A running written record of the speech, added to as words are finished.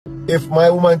If my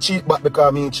woman cheat back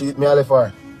because me cheat, me I left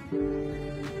her.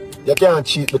 You can't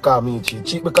cheat because me cheat.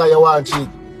 Cheat because you want cheat.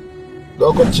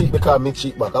 Don't come cheat because me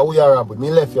cheat back. How we are with me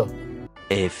left you.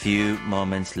 A few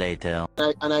moments later.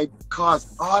 And I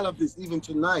caused all of this even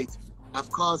tonight. I've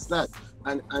caused that.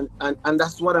 And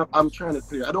that's what I'm trying to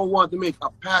clear. I don't want to make a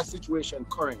past situation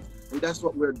current. And that's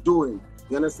what we're doing.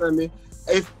 You understand me?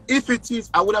 If it is,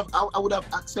 I would have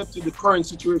accepted the current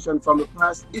situation from the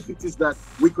past if it is that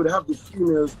we could have the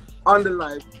females on the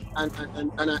live and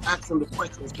I ask them the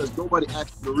questions, because nobody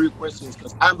asked the real questions,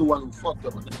 because I'm the one who fucked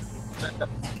up.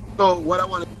 So what I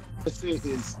want to say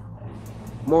is,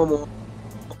 Momo,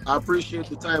 I appreciate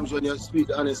the times when you speak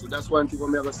honestly. That's one thing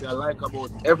I'm ever say I like about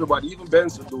everybody, even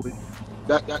Benson doing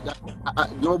that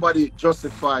nobody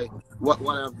justify what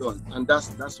I've done, and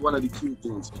that's one of the key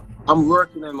things. I'm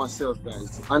working on myself,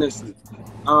 guys. Honestly,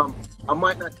 I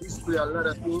might not display a lot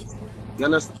of things. You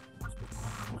understand?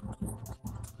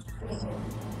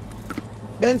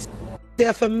 Benson,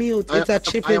 there for mute. It's a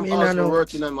chip in and out. I'm also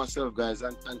working on myself, guys,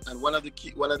 and one of the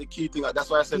key things.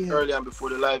 That's why I said earlier and before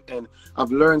the live, and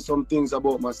I've learned some things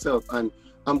about myself, and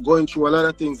I'm going through a lot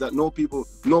of things that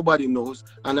nobody knows,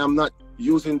 and I'm not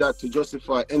using that to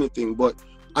justify anything. But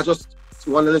I just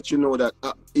want to let you know that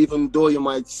even though you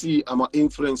might see I'm an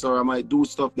influencer, or I might do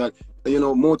stuff that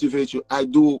motivate you, I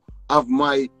do have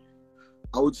my.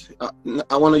 I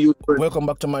want to use. Welcome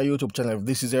back to my YouTube channel. If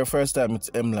this is your first time, it's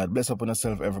Mlard. Bless up on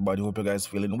yourself, everybody. Hope you guys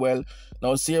feeling well.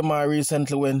 Now, CMR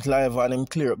recently went live and him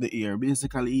clear up the air.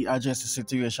 Basically, he addressed the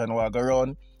situation while go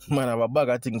around. Man, I have a bag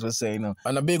of things to say now.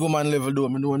 On a big woman level, though,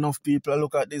 I know enough people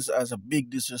look at this as a big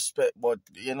disrespect. But,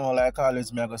 like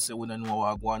always, me I go say, we don't know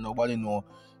what go on. Nobody know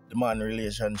the man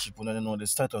relationship. We don't know the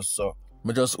status. So,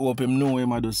 I just hope him know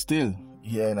him I do still.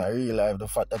 Yeah, in a real life, the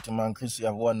fact that him and Chrissy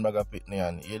have one bag of pitney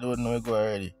and you don't know it go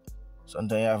already.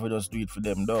 Sometimes you have to just do it for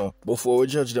them, though. Before we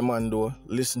judge the man, though,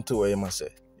 listen to what he must say.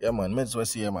 Yeah, man, that's what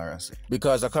CMR say.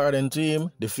 Because according to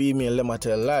him, the female let me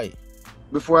tell lie.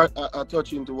 Before I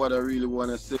touch into what I really want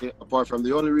to say, apart from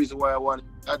the only reason why I want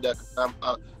to add that,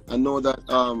 I know that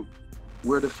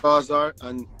where the flaws are,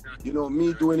 and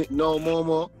me doing it no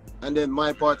more, and then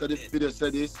my part of this video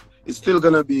said this, it's still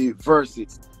gonna be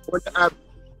verses.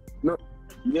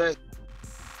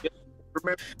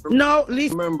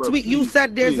 Remember, Sweet, you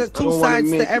said there's a two sides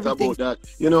to everything. About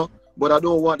that, but I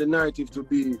don't want the narrative to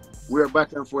be we're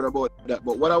back and forth about that.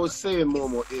 But what I was saying,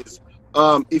 Momo, is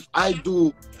if I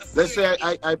do, let's say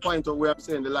I point out where I'm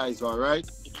saying the lies are, right?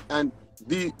 And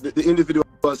the individual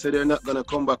say they're not gonna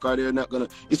come back, or they're not gonna,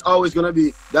 it's always gonna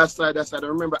be that side. And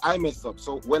remember, I messed up.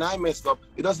 So when I messed up,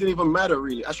 it doesn't even matter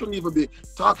really. I shouldn't even be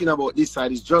talking about this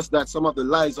side. It's just that some of the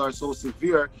lies are so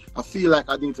severe, I feel like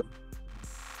I need to.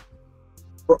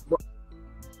 But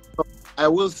I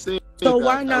will say. So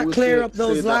why not clear up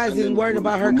those lies and worry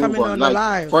about her coming on the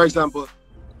live? For example,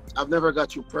 I've never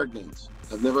got you pregnant.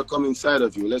 I've never come inside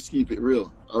of you. Let's keep it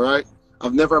real, all right?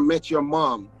 I've never met your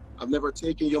mom. I've never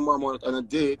taken your mom on a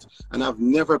date, and I've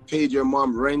never paid your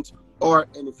mom rent or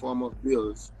any form of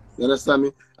bills. You understand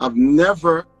me? I've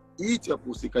never eat your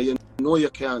pussy, because you know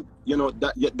you can't.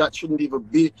 That shouldn't even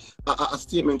be a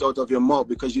statement out of your mouth,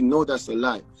 because that's a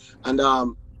lie. And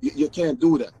you can't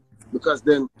do that, because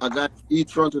then I got eat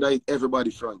front with eat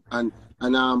everybody front. And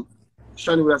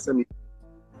Shani will say me,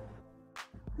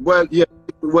 well, yeah,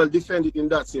 well, defend it in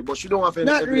that say, but she don't have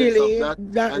any evidence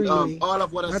of that. And all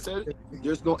of what I said,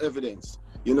 there's no evidence,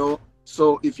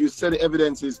 So if you say the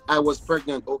evidence is I was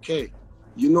pregnant, okay,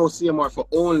 CMR for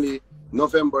only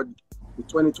November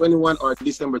 2021 or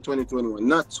December 2021,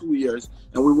 not 2 years,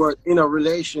 and we weren't in a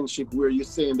relationship where you're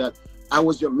saying that I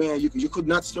was your man. You could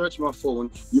not search my phone.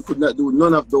 You could not do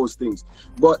none of those things.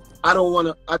 But I don't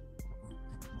want to.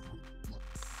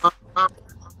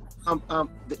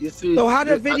 You see. So how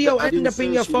did video end up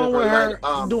in your phone with her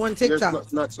doing TikTok?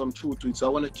 There's not some truth to it. So I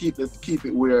want to keep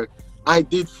it where I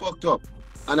did fucked up,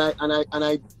 and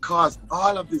I caused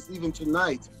all of this even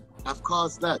tonight. I've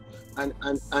caused that,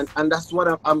 and that's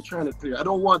what I'm trying to clear. I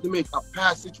don't want to make a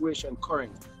past situation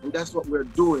current, and that's what we're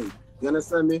doing. You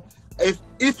understand me?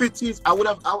 If it is, I would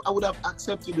have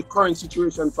accepted the current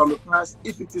situation from the past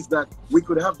if it is that we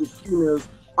could have the females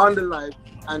on the live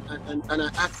and I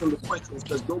ask them the questions,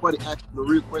 because nobody asked the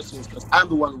real questions, because I'm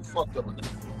the one who fucked up.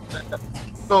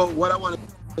 So what I want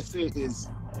to say is,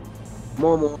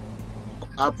 Momo,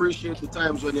 I appreciate the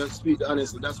times when you speak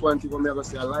honestly. That's one thing I'm ever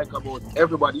say I like about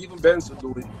everybody, even Benson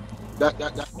doing that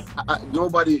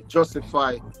nobody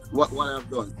justify what I've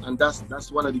done, and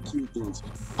that's one of the key things.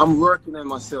 I'm working on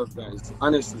myself, guys.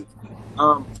 Honestly,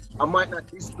 I might not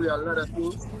display a lot of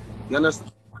things. You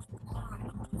understand?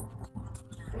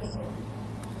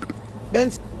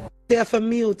 Benson, there for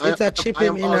mute. It's a chip I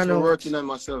him am in and also out. working on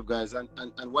myself, guys, and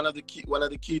one of the key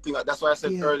things. That's why I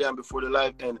said Yeah. earlier and before the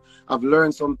live end, I've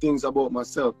learned some things about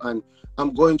myself, and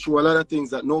I'm going through a lot of things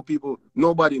that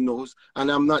nobody knows,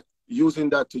 and I'm not using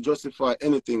that to justify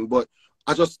anything. But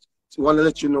I just want to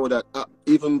let you know that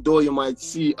even though you might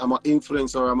see I'm an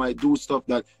influencer, or I might do stuff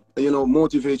that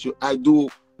motivate you, I do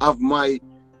have my,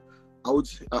 I would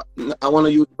say, I want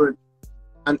to use word,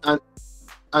 and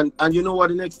you know what,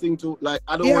 the next thing too, like,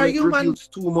 I don't want to reduce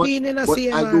too much, but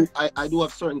CMR. I do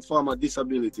have certain form of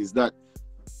disabilities that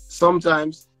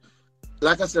sometimes,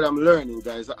 like I said, I'm learning,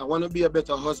 guys. I want to be a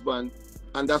better husband,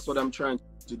 and that's what I'm trying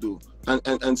to do.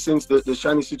 And since the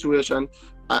Shani situation,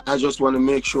 I just want to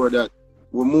make sure that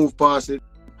we move past it.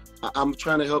 I'm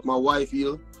trying to help my wife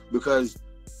heal, because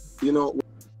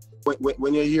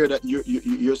when you hear that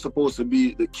you're supposed to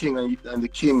be the king, and the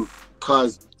king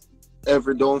caused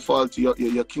every downfall to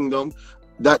your kingdom,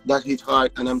 that hit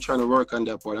hard, and I'm trying to work on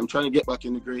that part. I'm trying to get back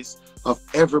in the grace of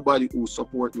everybody who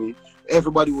support me,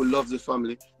 everybody who loves the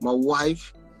family, my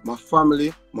wife, my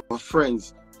family, my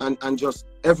friends, and just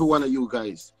every one of you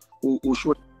guys who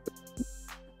should.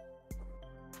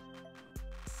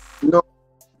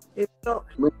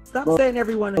 Stop saying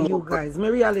every one of you guys. Me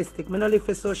realistic. Me not live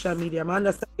for social media. I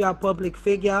understand you're a public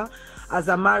figure as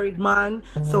a married man,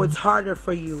 so it's harder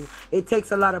for you. It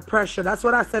takes a lot of pressure. That's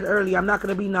what I said earlier. I'm not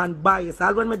going to be non-biased.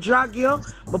 When me drag you,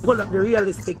 but pull up the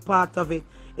realistic part of it.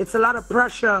 It's a lot of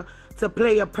pressure to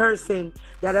play a person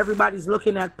that everybody's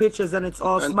looking at pictures and it's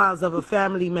all smiles of a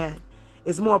family man.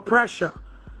 It's more pressure.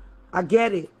 I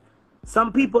get it.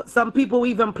 Some people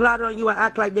even plot on you and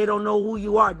act like they don't know who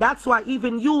you are. That's why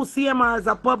even you, CMR, as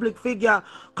a public figure,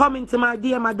 coming to my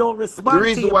DM, I don't respond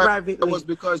to you privately. Was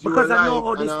because I know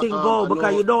how this thing go,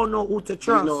 because you don't know who to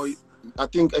trust. I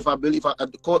think, if I believe,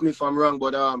 quote me if I'm wrong,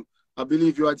 but I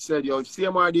believe you had said, if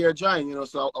CMR there join,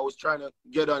 so I was trying to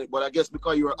get on it. But I guess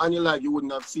because you were on your live, you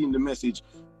wouldn't have seen the message.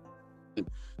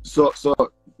 So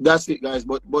that's it, guys.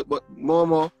 But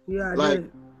Momo, yeah, like,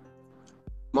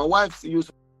 my wife used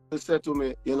to say to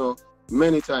me,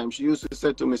 many times, she used to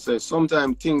say to me,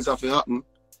 sometimes things have to happen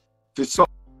for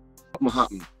something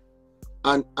happen.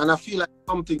 And I feel like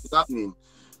something's happening,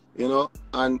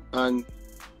 and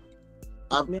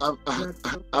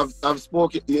I've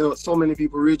spoken, so many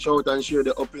people reach out and share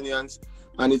their opinions,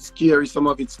 and it's scary, some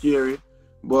of it's scary,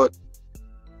 but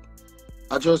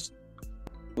I just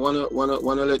wanna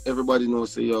let everybody know,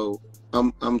 say, yo,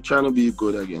 I'm trying to be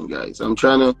good again, guys. I'm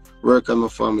trying to work on my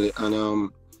family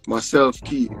and myself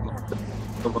key.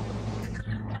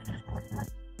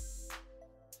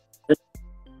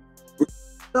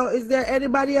 So is there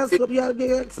anybody else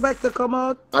you expect to come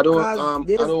out? I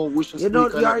don't wish to speak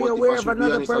on that, are you aware of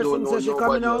another person that she's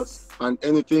coming out? And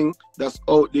anything that's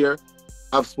out there,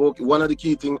 I've spoken. One of the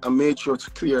key things I made sure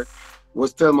to clear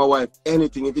was tell my wife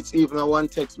anything. If it's even a one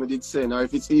text me did send, or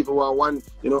if it's even one,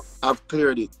 I've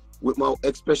cleared it with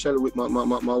especially with my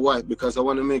wife, because I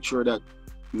want to make sure that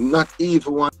not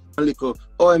even one little,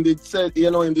 and did send,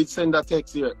 and did send that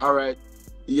text here. All right.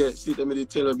 Yeah, see them in the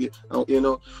tell of you,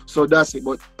 so that's it.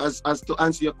 But as to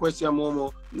answer your question,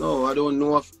 Momo, no, I don't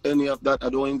know of any of that. I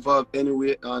don't involve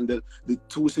anyway. And the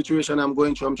two situation I'm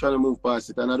going through, I'm trying to move past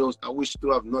it. And I wish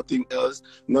to have nothing else,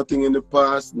 nothing in the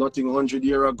past, nothing 100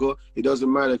 years ago. It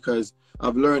doesn't matter, because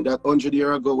I've learned that 100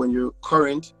 years ago, when you're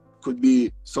current, could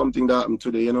be something that happened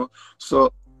today,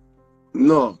 So,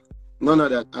 no, none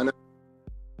of that. And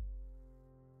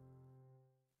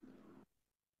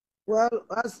well,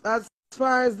 as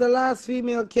far as the last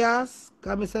female cast,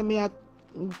 I say me a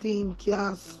team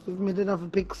cast, if me didn't have to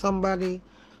pick somebody,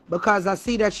 because I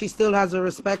see that she still has a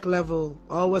respect level,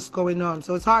 all what's going on.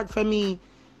 So it's hard for me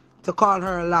to call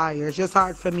her a liar. It's just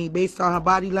hard for me, based on her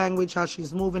body language, how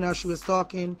she's moving, how she was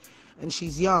talking, and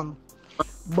she's young.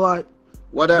 But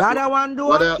that one do,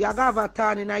 you got a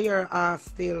turn in your ass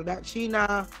still, that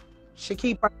she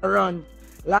keep on the run.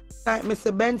 Last night,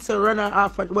 Mr. Benson ran her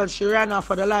off. She ran off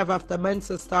of the live after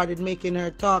Benson started making her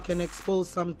talk and expose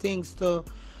some things to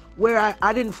where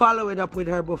I didn't follow it up with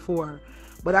her before.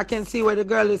 But I can see where the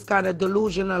girl is kind of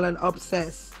delusional and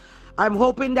obsessed. I'm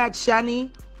hoping that Shani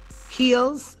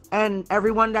heals, and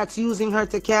everyone that's using her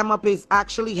to cam up is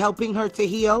actually helping her to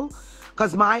heal.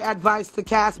 Because my advice to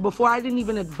Cass, before I didn't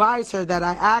even advise her that,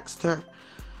 I asked her,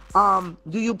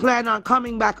 do you plan on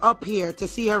coming back up here to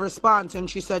see her response? And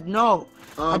she said no.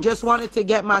 I just wanted to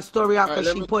get my story out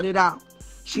because she put it out.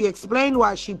 She explained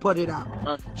why she put it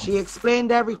out. She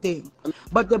explained everything.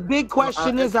 But the big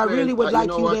question is, I really would like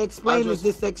you to explain is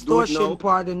this extortion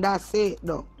part, and that's it,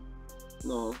 though.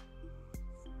 No.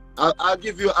 I'll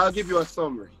give you a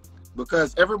summary,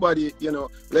 because everybody,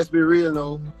 let's be real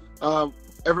now.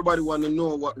 everybody want to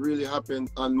know what really happened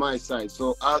on my side.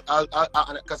 So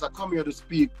because I come here to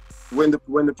speak when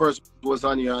the person was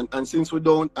on here, and since we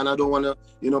don't, and I don't want to,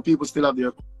 you know, people still have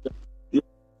their. Yeah.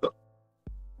 So,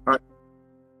 all right.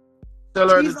 Tell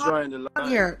her to join the line.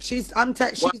 Here, she's on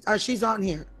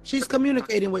here. She's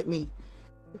communicating with me.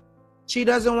 She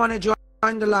doesn't want to join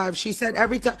the live. She said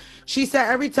every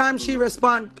time she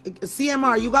respond,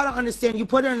 CMR, you got to understand, you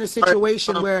put her in a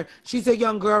situation where she's a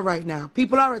young girl right now.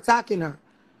 People are attacking her.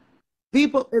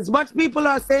 People, as much people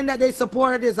are saying that they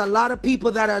support her, there's a lot of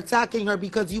people that are attacking her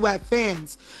because you have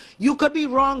fans. You could be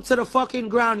wrong to the fucking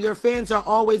ground. Your fans are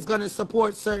always going to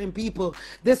support certain people.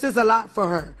 This is a lot for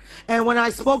her. And when I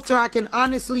spoke to her, I can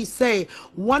honestly say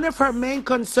one of her main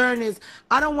concern is,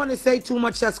 I don't want to say too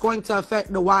much that's going to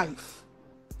affect the wife.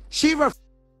 She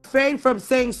refrained from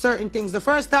saying certain things. The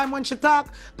first time when she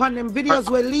talked, when them videos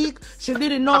were leaked, she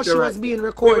didn't know she was being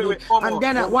recorded. And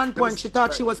then at one point, she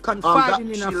thought she was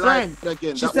confiding in a friend.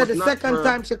 She said the second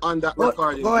time she... On that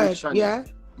recording, go ahead, yeah?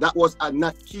 That was a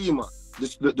Nakima,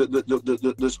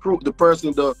 the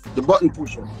person, the button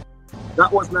pusher.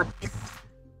 That was not...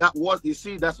 That was, you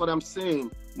see, that's what I'm saying,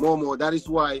 Momo. That is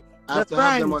why I have to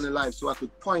have them on the live, so I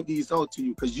could point these out to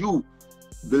you, because you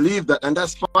believe that, and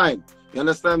that's fine. You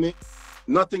understand me?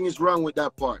 Nothing is wrong with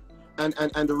that part. And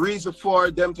the reason for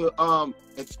them to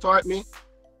extort me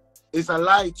is a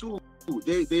lie too.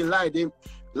 They lie.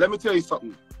 Let me tell you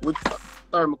something.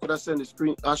 Sorry, could I send the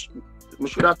screen?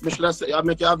 Should I say, I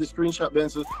make you have the screenshot,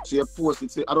 Benson, so you post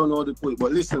it. Say, I don't know how to put it,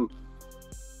 but listen.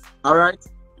 All right.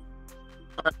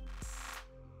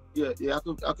 Yeah,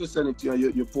 I could send it to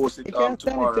you. You post it tomorrow.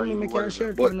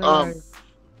 But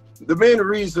the main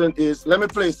reason is, let me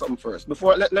play something first.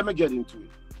 Before let me get into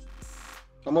it.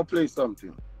 I'm gonna play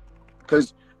something,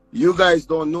 because you guys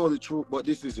don't know the truth, but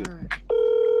this is it.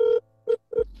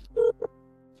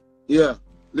 Yeah,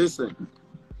 listen.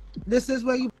 This is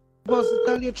where you supposed to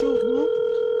tell your truth, bro?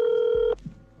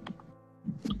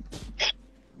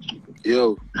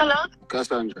 Yo. Hello?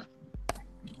 Cassandra.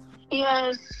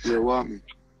 Yes. You want me?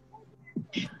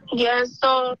 Yes,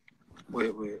 so...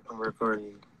 Wait, I'm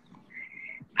recording.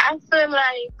 I feel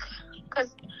like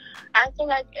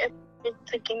if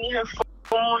it's to give me her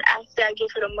phone after I give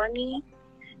her the money,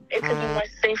 it could be much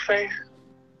safer.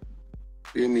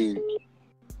 What do you mean?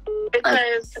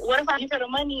 Because what if I give her the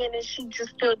money and then she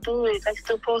just still do it, like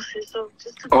still post it? So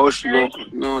just to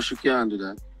no, she can't do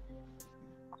that.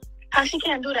 How she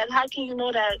can't do that? How can you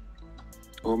know that?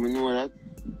 Oh, me know that.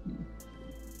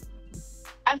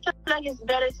 I feel like it's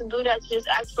better to do that, to just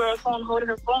ask for her phone, hold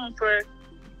her phone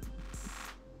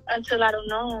until I don't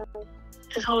know.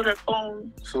 Just hold her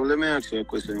phone. So let me ask you a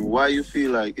question. Why you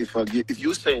feel like if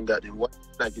you saying that, then what?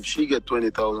 Like if she get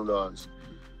 $20,000,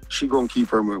 she gonna keep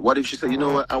her money. What if she say, you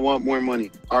know what, I want more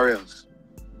money, or else?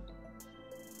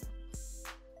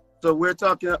 So we're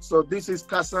talking. So this is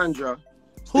Cassandra.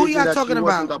 Who you are talking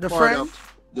about? The friend?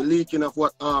 The leaking of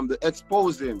what? The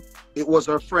exposing. It was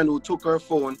her friend who took her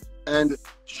phone and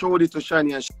showed it to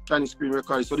Shani, and Shani screen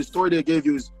recorded. So the story they gave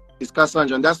you is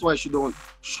Cassandra, and that's why she don't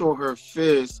show her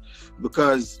face,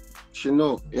 because she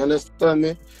know. You understand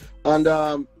me? And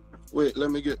wait,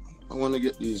 I want to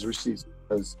get these receipts,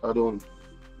 because I don't.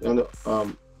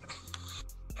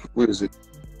 Where is it?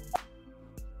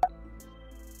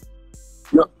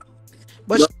 No.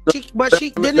 But she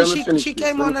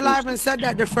came on the live and said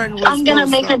that the friend was I'm gonna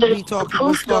make her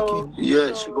talking.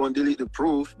 Yeah, she gonna delete the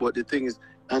proof, but the thing is,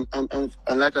 and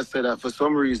like I said, for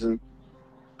some reason,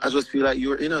 I just feel like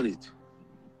you're in on it.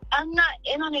 I'm not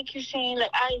in on it, Shane. Like,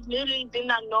 I literally did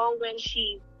not know when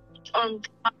she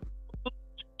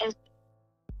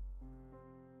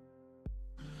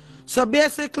So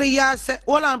basically, y'all said,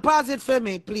 hold on, pause it for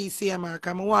me, please, CMR,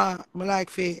 because I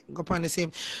like to go upon the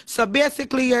same. So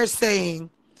basically, you're saying,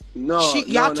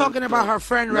 y'all talking about her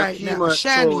friend right now.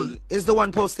 Shani is the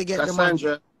one supposed to get the money.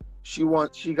 Cassandra, she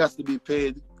got to be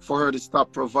paid for her to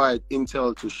stop provide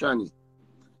intel to Shani.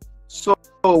 So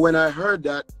when I heard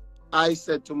that, I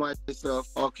said to myself,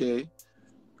 okay,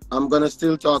 I'm gonna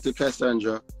still talk to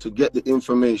Cassandra to get the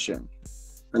information.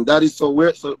 And that is so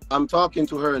weird. So I'm talking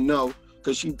to her now,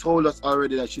 because she told us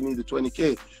already that she needed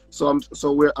 20K. So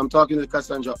I'm talking to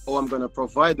Cassandra, I'm gonna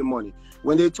provide the money.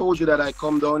 When they told you that I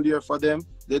come down there for them,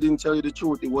 they didn't tell you the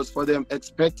truth. It was for them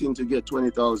expecting to get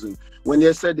 20,000. When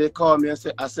they said they called me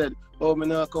and I said, oh, me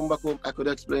now come back home, I could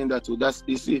explain that too. That's,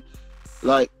 you see,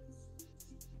 like,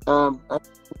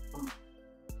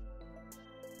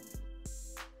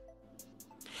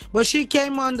 but she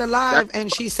came on the live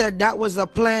and she said that was a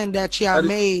plan that she had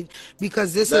made,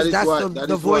 because that's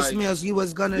the voicemails you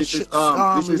was gonna make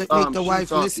the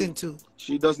wife listen to.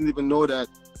 She doesn't even know that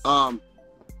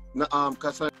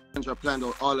Cassandra planned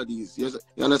out all of these. You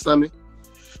understand me?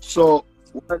 So,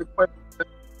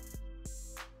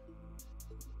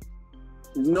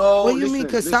 no, What do you mean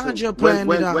Cassandra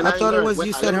planned it out? I thought it was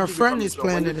you said her friend is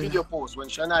planning it. When the video post, when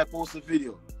Shania posted the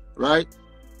video, right?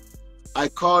 I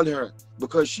called her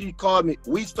because she called me.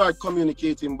 We start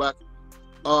communicating back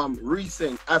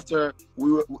recent after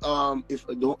we were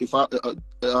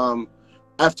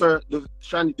after the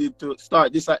Shani did to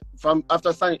start this from after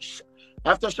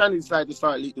Shani decided to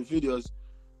start leak the videos.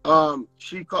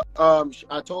 She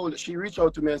reached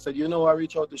out to me and said, you know, I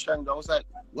reached out to Shani. I was like,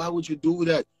 why would you do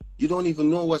that? You don't even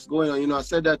know what's going on. You know, I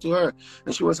said that to her,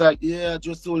 and she was like, yeah, I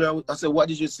just told her. I said, what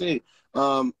did you say?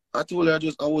 I told her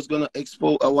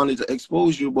I wanted to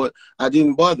expose you, but I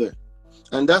didn't bother.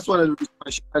 And that's one of the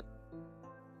reasons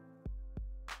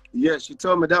she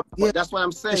told me that. Yeah, that's what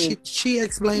I'm saying. She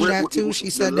explained that too.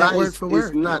 She said that word for word.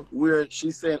 It's not where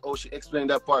she's saying, oh, she explained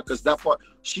that part, because that part,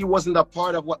 she wasn't a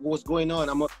part of what was going on.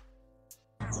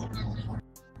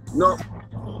 No.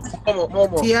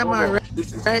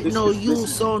 CMR, right now you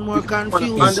sound more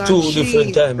confused. It's two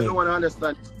different timing. I don't want to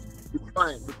understand. It's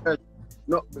fine, because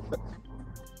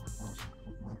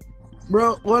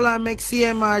bro, all I make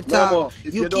CMR talk.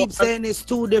 You keep saying it's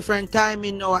two different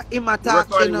timing now. Him attack,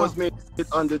 you know. Was made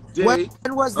on the day. When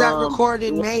was that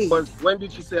recording made? When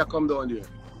did she say I come down there?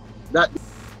 That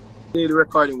day the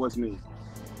recording was made.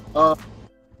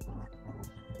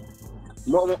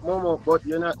 Momo, but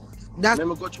you're not. Let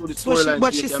me go through the storyline.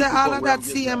 But she said all of that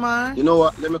CMR. You know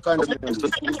what? Let me kind of.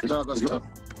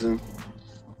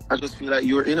 I just feel like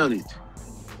you're in on it.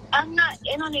 I'm not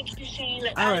in on it. You're saying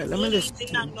like, all right, let me listen.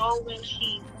 Did not know when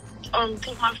she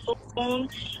took my phone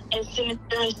and sent it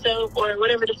to herself or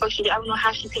whatever the fuck she did. I don't know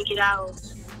how she take it out.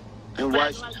 And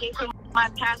why? I gave her my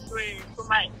password for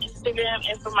my Instagram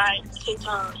and for my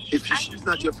TikTok. If she's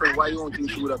not your friend, why you don't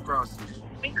think she would have crossed you?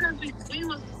 Because we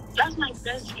was. That's my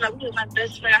best friend. Like, we was my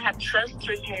best friend. I have trust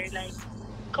for her. Like,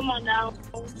 come on now.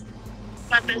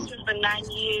 My best friend for 9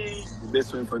 years.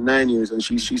 Best friend for 9 years, and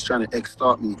she's trying to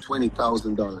extort me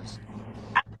 $20,000.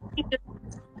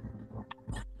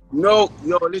 No,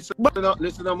 listen,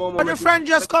 Momo. But the friend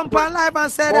just come on live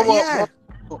and said that, yeah.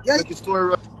 Make the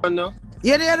story run now.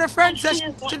 Yeah, the other friend said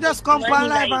she just come on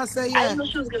live and say, yeah. I knew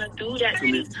she was gonna do that.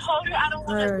 She told her I don't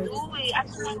want to do it. I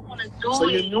just don't want to do it. So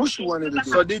you knew she wanted to do it.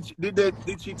 So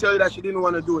did she tell you that she didn't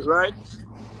want to do it, right?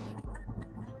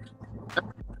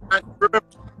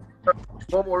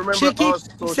 Momo, remember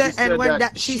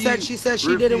she said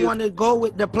she didn't want to go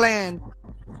with the plan.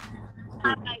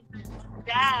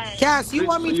 Cass, you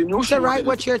want me to write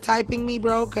what you're typing me,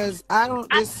 bro? Because I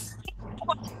don't.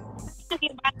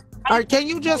 Or can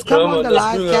you just come on the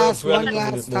live cast one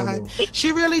last time?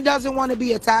 She really doesn't want to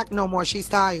be attacked no more. She's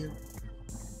tired.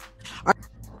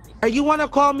 Or you want to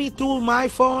call me through my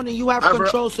phone and you have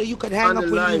control so you could hang up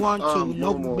when you want to.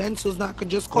 No, Benzo's not.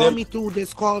 Just call me through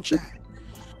this call chat.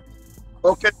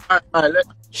 Okay, all right.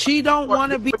 She don't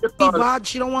want to be bad.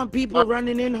 She don't want people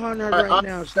running in on her right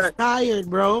now. She's tired,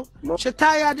 bro. She's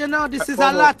tired, you know. This is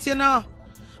a lot, you know.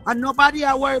 And nobody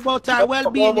I worry about her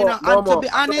well-being, you know. And to be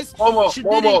honest, she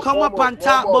didn't come up and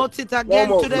talk about it again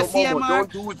to the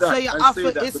CMR. So you have to,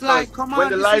 it's like, come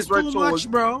on, this is too much,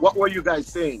 bro. What were you guys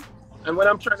saying? And when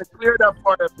I'm trying to clear that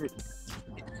part of it,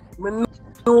 no.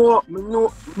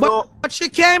 But she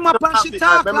came up and she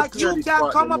talked like you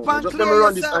can come up and clear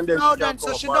yourself now then,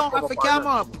 so she don't have to come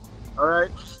up.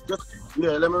 Alright? Let me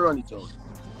run it out.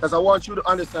 Because I want you to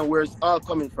understand where it's all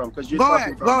coming from. Because you're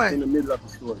talking from in the middle of the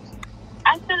story.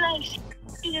 I feel like she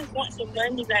just wants the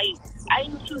money. Like, I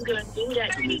knew she was going to do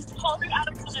that. She told her I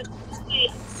don't want to do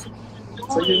it.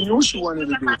 So you knew she wanted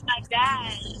to do it. Like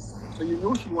that. So you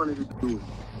knew she wanted to do it.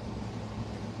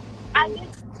 I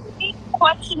just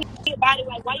questioned me about it,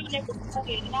 like, why you never do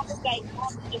it? And I was like, Mom,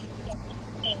 just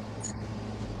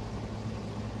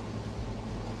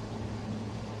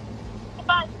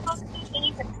about something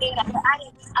you can say that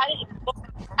I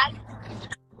didn't.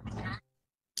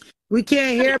 We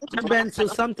can't hear Ben, so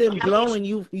something blowing.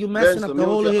 You messing up the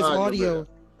whole of his audio.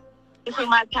 For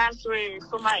my password,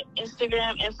 for my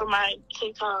Instagram, and for my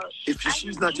TikTok. If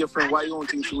she's not your friend, why you don't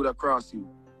think she would have crossed you?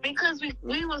 Because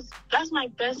that's my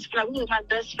best friend. We was my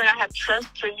best friend. I have trust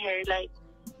for her. Like,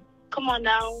 come on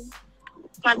now.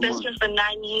 My best friend for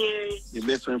 9 years. Your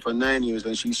best friend for 9 years,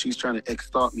 and she's trying to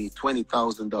extort me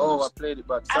 $20,000. Oh, I played it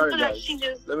back. Sorry, guys.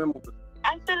 Let me move it.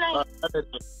 I feel like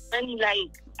money,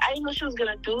 like, I didn't know she was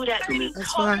gonna do that.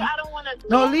 That's fine. I don't want to do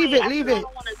no, leave it. Leave it.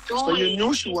 So you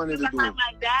knew she wanted to do it.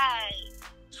 My dad.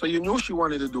 So you knew she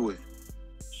wanted to do it.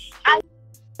 I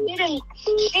didn't.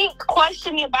 She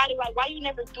questioned me about it, like, why you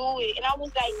never do it? And I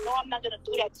was like, no, I'm not gonna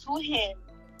do that to him.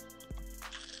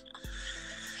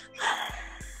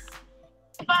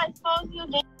 If I expose you,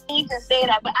 then you can say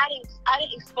that. But I didn't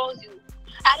expose you.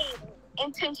 I didn't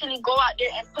intentionally go out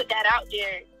there and put that out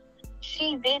there.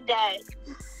 She did that.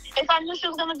 If I knew she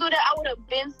was gonna do that, I would have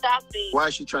been stopped it. Why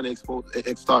is she trying to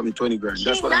extort me 20 grand?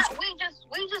 That's what I'm saying.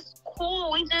 We just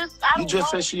cool. You just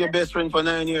said she your best friend for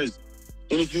 9 years.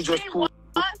 And if you just cool.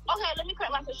 Okay, let me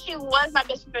correct myself. She was my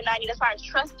best friend for 9 years. That's why I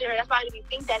trusted her. That's why I didn't even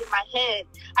think that in my head.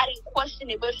 I didn't question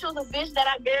it. But if she was a bitch that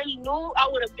I barely knew, I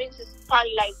would have been just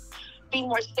probably like be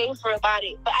more safer about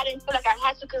it. But I didn't feel like I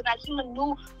had to because Nakima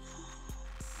knew.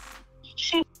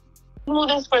 She knew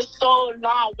this for so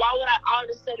long. Why would I all of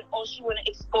a sudden, she wouldn't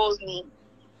expose me?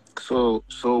 So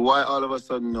why all of a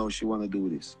sudden now she want to do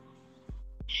this?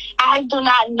 I do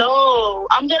not know.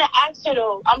 I'm going to ask her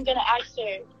though. I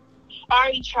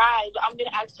already tried, but I'm going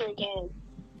to ask her again.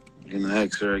 You're going to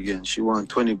ask her again. She want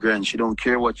 20 grand. She don't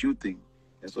care what you think.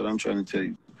 That's what I'm trying to tell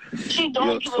you. She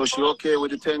don't so she okay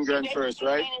with the 10 grand first,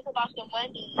 right? It's about the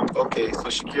money. Okay, so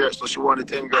she cares. So she wanted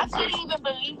 10 grand I first. couldn't even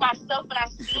believe myself when I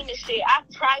seen this shit. I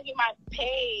private my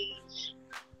page.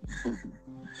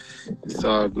 It's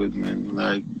all good, man.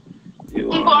 Like,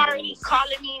 people already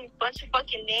calling me a bunch of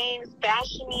fucking names,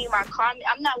 bashing me in my comment.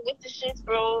 I'm not with the shit,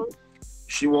 bro.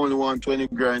 She only want 20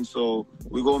 grand, so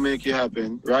we gonna make it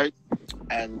happen, right?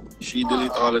 And she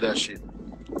delete all of that shit.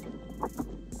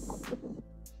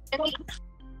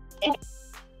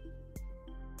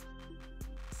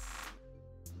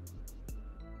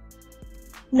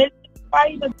 Why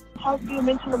even talk to you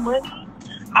mention the money?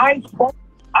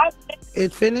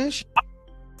 It finished?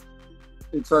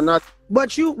 It's not.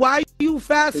 But why you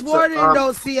fast forwarding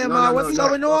those CMR? What's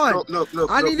going on? Look,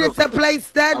 I needed to play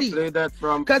steady. I played that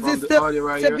from it's the audio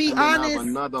right here, to be and then I honest. have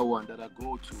another one that I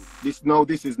go to. This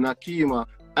is Nakima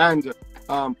and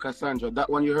Cassandra. That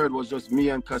one you heard was just me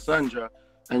and Cassandra,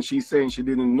 and she's saying she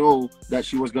didn't know that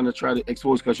she was gonna try to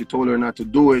expose because she told her not to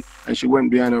do it, and she went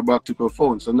behind her back to her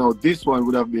phone. So now this one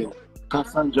would have been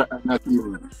Cassandra and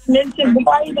Nakima.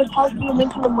 Why even talk to you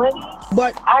mention the money?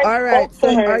 But all right, so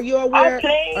are you aware?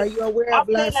 Are you aware of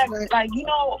last night? Like I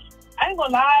ain't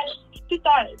gonna lie. She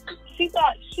thought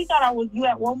I was you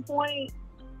at one point.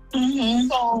 Mm-hmm.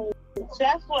 So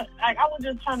that's what I was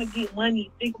just trying to get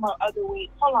money. Think about other ways.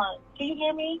 Hold on, can you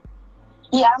hear me?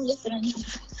 Yeah, I'm listening.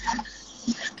 So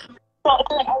I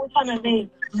was trying to make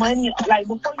money. Like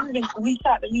before you even reach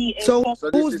out to me. So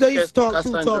who's these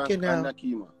talking now?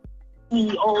 Nakima.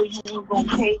 You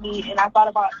gonna pay me, and I thought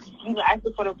about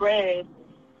asking for the bread.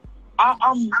 I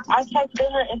texted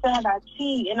her and said I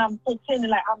cheat, and I'm pretending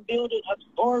like I'm building a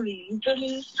story. You feel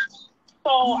me?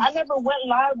 So I never went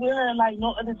live with her like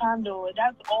no other time though.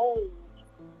 That's old.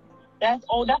 That's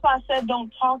old. That's why I said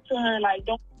don't talk to her. Like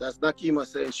don't. That's Nakima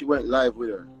saying she went live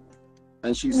with her,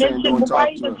 and she's saying don't talk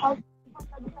to her. She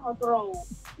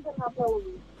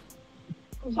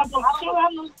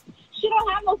don't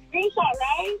have no screenshot,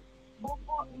 right? No,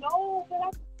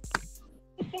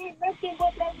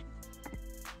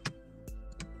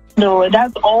 no,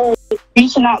 that's old.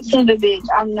 Reaching out to the bitch,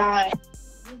 I'm not.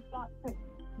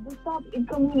 Just stop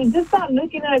incommuning. Just stop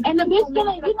looking at. And the bitch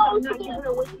gonna,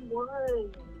 what you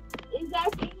want.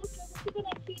 Exactly. She's gonna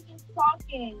keep just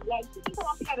talking. Like she can come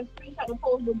up and have a screenshot to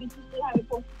post, but bitch, you still have to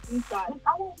post a screenshot. I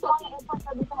won't go on and post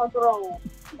that bitch on her throat.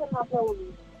 She's gonna not play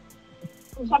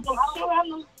with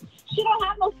me. She don't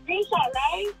have no screenshot,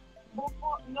 right?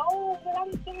 No, but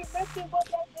I'm saying messing what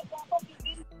that fucking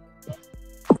video.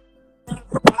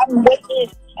 I'm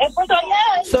waiting.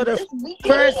 So the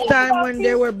first time when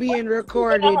they were being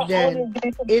recorded then,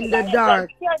 in the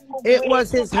dark, it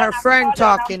was her friend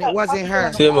talking, it wasn't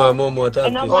her. Say my mom more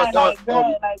talking. And I'm like,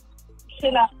 girl, like,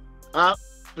 chill out.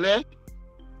 Play?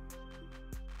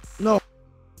 No.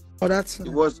 Oh, that's... It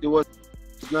was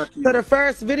not... So the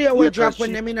first video we dropped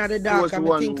when them in the dark,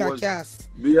 I think I cast.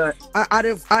 I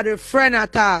had a friend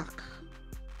attack.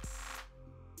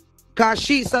 Cause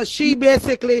she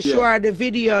basically showed her the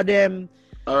video them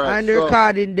and the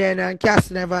recording then, and Cass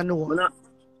never know.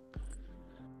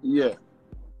 Yeah.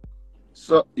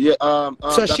 So yeah,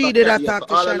 so she did attack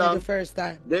to Shani the first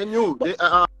time. They knew.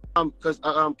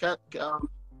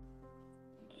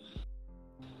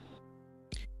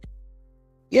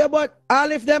 Yeah, but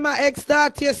all if them are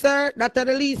extort you, sir, that's the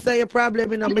least of your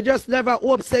problem, you know. Me just never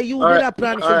hope say you did a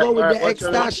plan to go with the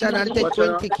extortion and take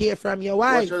 20K from your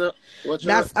wife.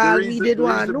 That's all we did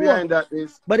want to know.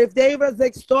 But if they was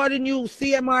extorting you,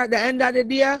 CMR at the end of the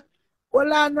day,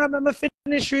 well, I'm going to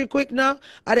finish real quick now.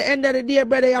 At the end of the day,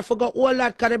 brother, I forgot all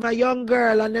that because I'm a young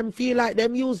girl and them feel like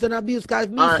them used and abused because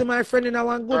me see my friend in a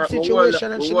one good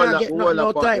situation and she not get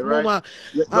no type, mama.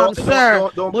 Sir,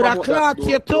 but I clock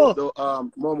you too.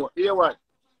 Momo, hear what?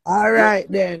 All right,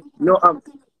 then. No,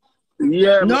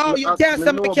 Yeah, No, me you ask, can't me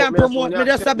say me know, but can't me ask promote. when Me you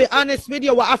just to check be me. honest with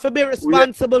you. I have to be Yeah,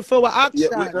 responsible for our yeah,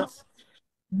 wait, no, actions.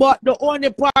 But the only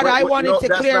part I wanted no, to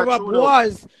that's clear not up true though.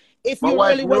 was if My you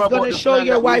wife really knew was about gonna the show plan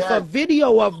your that we wife a had.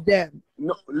 video of them.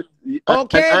 No,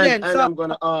 Okay then. and So I'm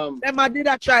gonna them I did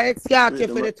a try escort wait, you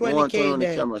for the I want to turn 20K on the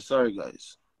then. camera. Sorry,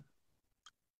 guys.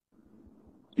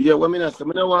 Yeah, what me not say?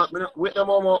 Me no want. Wait a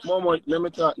moment. Let me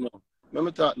talk now. Let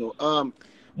me talk now.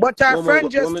 But our friend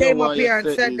What just me no came up want you here and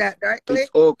say said is that directly.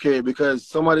 it's okay because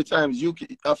some of the times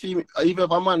a female, even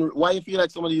if a man, why you feel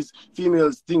like some of these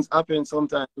females things happen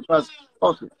sometimes because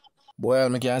okay.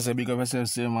 Well, I can't say big up myself,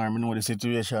 CMR. I know the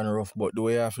situation rough, but the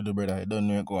way I feel, brother, I don't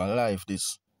know it go on life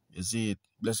this. You see it.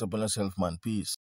 Bless up on yourself, man. Peace.